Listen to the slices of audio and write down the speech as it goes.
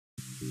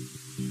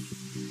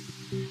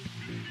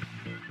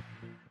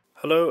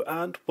Hello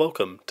and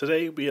welcome.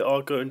 Today we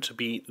are going to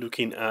be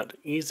looking at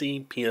easy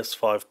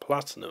PS5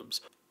 Platinums,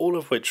 all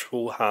of which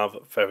will have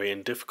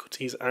varying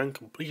difficulties and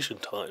completion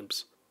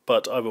times.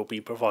 But I will be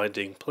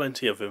providing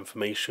plenty of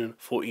information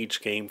for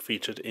each game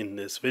featured in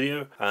this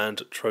video,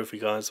 and trophy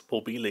guides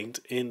will be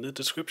linked in the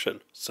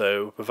description.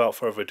 So without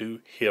further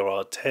ado, here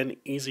are 10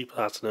 easy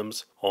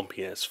Platinums on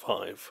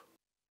PS5.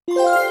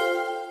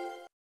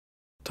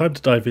 Time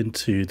to dive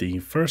into the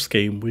first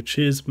game, which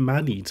is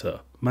Maneater.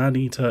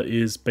 Maneater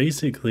is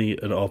basically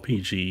an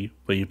RPG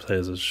where you play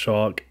as a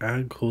shark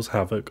and cause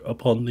havoc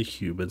upon the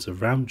humans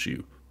around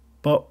you.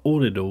 But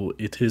all in all,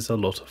 it is a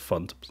lot of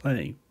fun to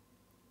play.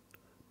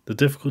 The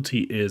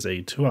difficulty is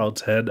a 2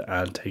 out of 10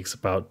 and takes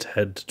about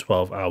 10 to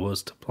 12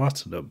 hours to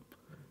platinum.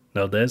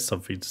 Now there's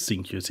something to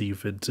sink your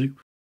teeth into.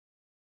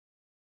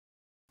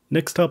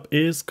 Next up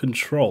is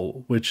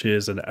Control, which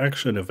is an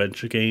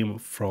action-adventure game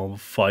from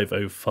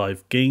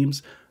 505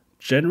 Games.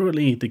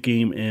 Generally, the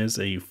game is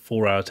a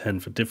 4 out of 10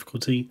 for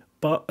difficulty,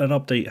 but an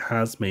update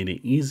has made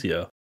it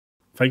easier,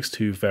 thanks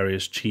to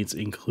various cheats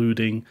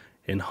including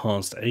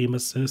enhanced aim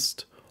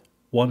assist,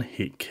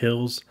 one-hit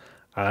kills,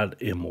 and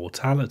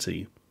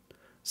immortality.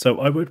 So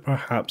I would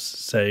perhaps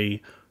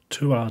say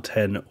 2 out of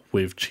 10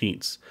 with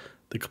cheats.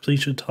 The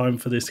completion time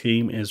for this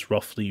game is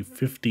roughly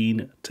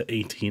 15 to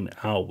 18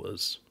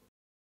 hours.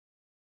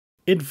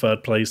 In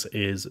third place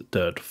is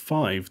Dirt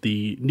 5,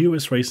 the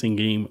newest racing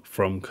game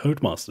from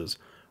Codemasters.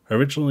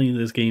 Originally,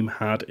 this game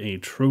had a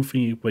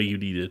trophy where you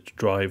needed to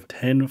drive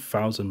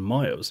 10,000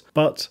 miles,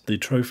 but the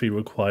trophy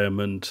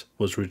requirement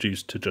was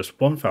reduced to just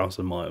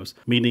 1,000 miles,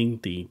 meaning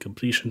the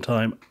completion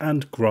time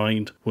and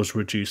grind was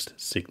reduced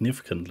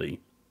significantly.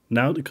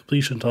 Now the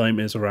completion time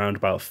is around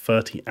about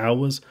 30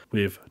 hours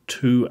with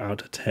 2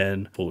 out of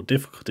 10 for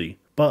difficulty,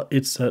 but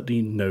it's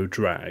certainly no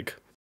drag.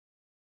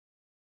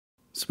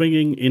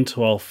 Swinging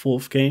into our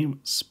fourth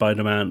game,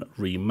 Spider-Man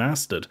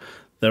Remastered.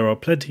 There are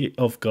plenty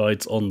of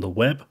guides on the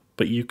web,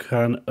 but you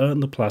can earn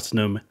the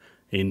platinum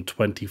in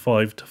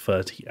 25 to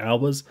 30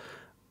 hours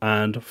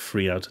and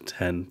 3 out of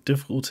 10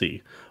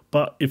 difficulty.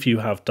 But if you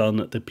have done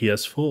the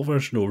PS4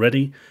 version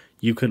already,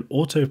 you can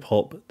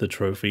auto-pop the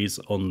trophies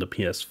on the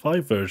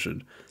PS5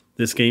 version.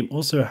 This game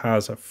also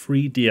has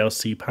 3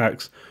 DLC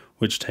packs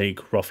which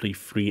take roughly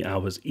 3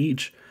 hours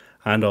each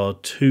and are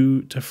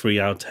 2 to 3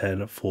 out of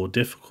 10 for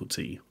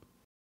difficulty.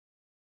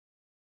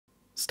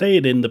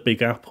 Staying in the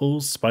Big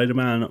Apples,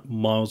 Spider-Man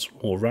Miles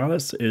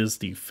Morales is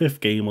the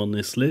 5th game on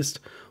this list.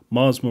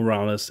 Miles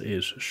Morales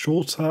is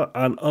shorter,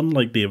 and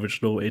unlike the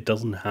original, it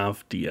doesn't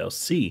have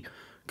DLC.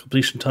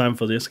 Completion time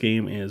for this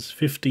game is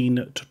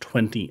 15 to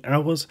 20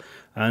 hours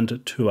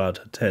and 2 out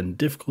of 10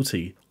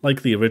 difficulty.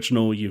 Like the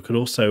original, you can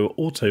also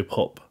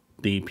auto-pop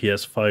the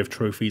PS5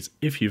 trophies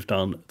if you've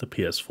done the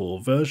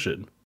PS4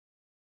 version.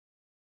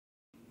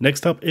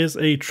 Next up is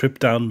a trip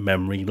down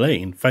memory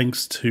lane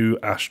thanks to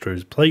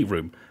Astro's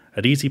Playroom,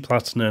 an easy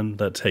platinum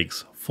that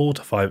takes 4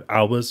 to 5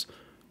 hours,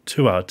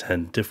 2 out of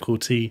 10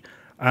 difficulty,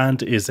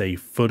 and is a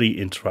fully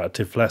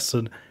interactive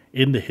lesson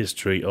in the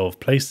history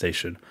of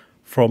PlayStation,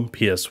 from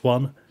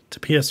PS1 to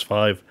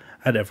PS5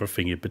 and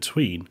everything in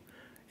between.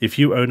 If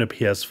you own a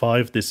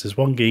PS5, this is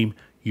one game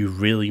you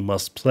really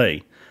must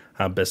play,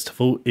 and best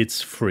of all,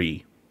 it's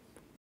free.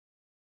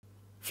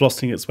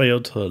 Flossing its way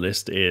onto the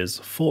list is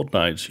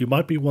Fortnite. You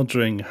might be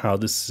wondering how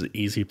this is an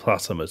easy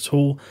platinum at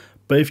all,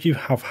 but if you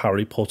have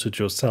Harry Pottered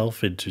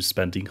yourself into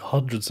spending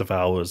hundreds of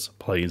hours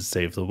playing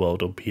Save the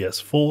World on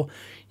PS4,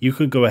 you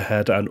can go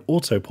ahead and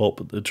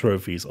auto-pop the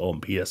trophies on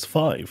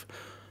PS5.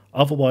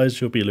 Otherwise,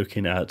 you'll be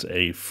looking at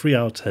a 3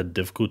 out of 10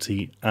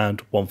 difficulty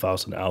and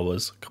 1,000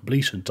 hours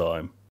completion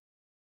time.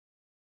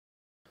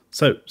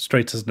 So,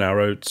 straight as an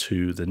arrow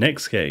to the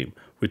next game,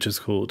 which is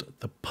called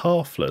The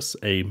Pathless,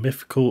 a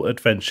mythical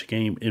adventure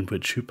game in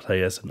which you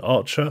play as an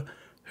archer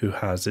who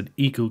has an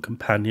eagle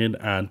companion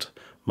and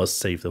must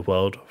save the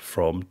world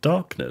from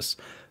darkness.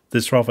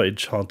 This rather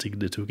enchanting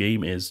little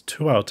game is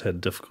 2 out of 10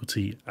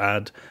 difficulty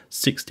and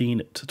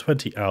 16 to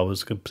 20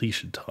 hours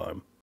completion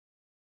time.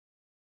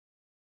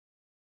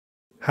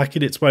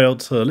 Hacking its way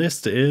onto the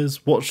list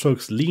is Watch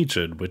Dogs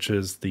Legion, which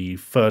is the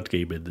 3rd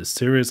game in this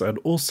series and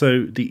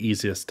also the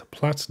easiest to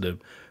platinum,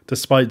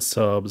 despite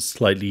some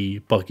slightly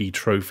buggy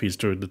trophies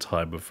during the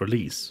time of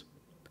release.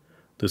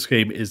 This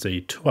game is a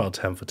 2 out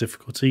of 10 for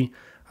difficulty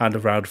and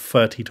around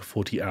 30 to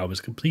 40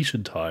 hours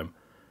completion time.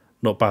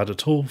 Not bad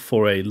at all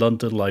for a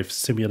London life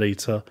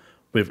simulator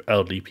with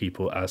elderly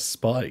people as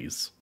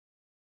spies.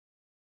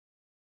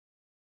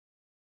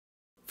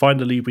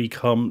 Finally, we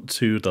come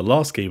to the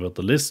last game of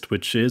the list,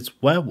 which is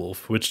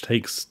Werewolf, which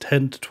takes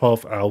 10 to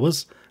 12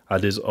 hours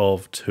and is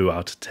of 2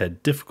 out of 10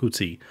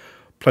 difficulty.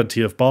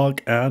 Plenty of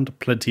bark and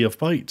plenty of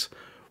bite,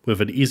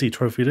 with an easy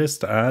trophy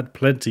list and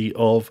plenty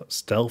of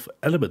stealth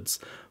elements,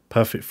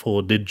 perfect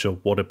for ninja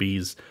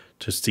wannabes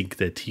to sink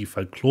their teeth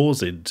and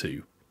claws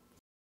into.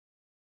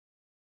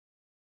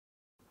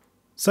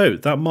 So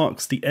that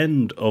marks the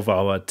end of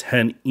our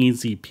 10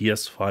 easy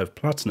PS5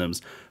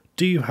 Platinums.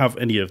 Do you have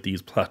any of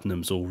these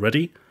Platinums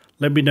already?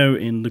 Let me know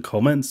in the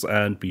comments,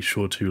 and be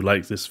sure to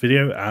like this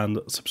video and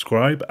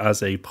subscribe,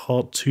 as a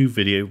part 2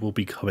 video will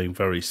be coming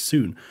very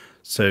soon,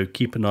 so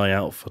keep an eye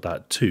out for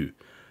that too.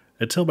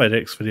 Until my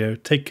next video,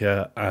 take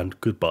care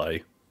and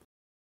goodbye.